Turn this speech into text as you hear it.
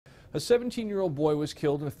A 17-year-old boy was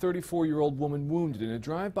killed and a 34-year-old woman wounded in a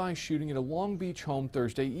drive-by shooting at a Long Beach home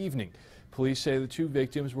Thursday evening. Police say the two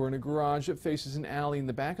victims were in a garage that faces an alley in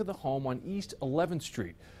the back of the home on East 11th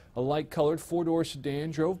Street. A light-colored four-door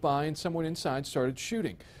sedan drove by and someone inside started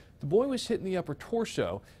shooting. The boy was hit in the upper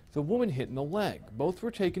torso, the woman hit in the leg. Both were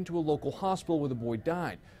taken to a local hospital where the boy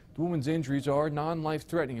died. The woman's injuries are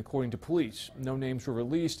non-life-threatening, according to police. No names were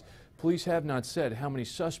released. Police have not said how many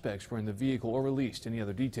suspects were in the vehicle or released any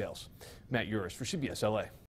other details. Matt Yurus for CBS LA.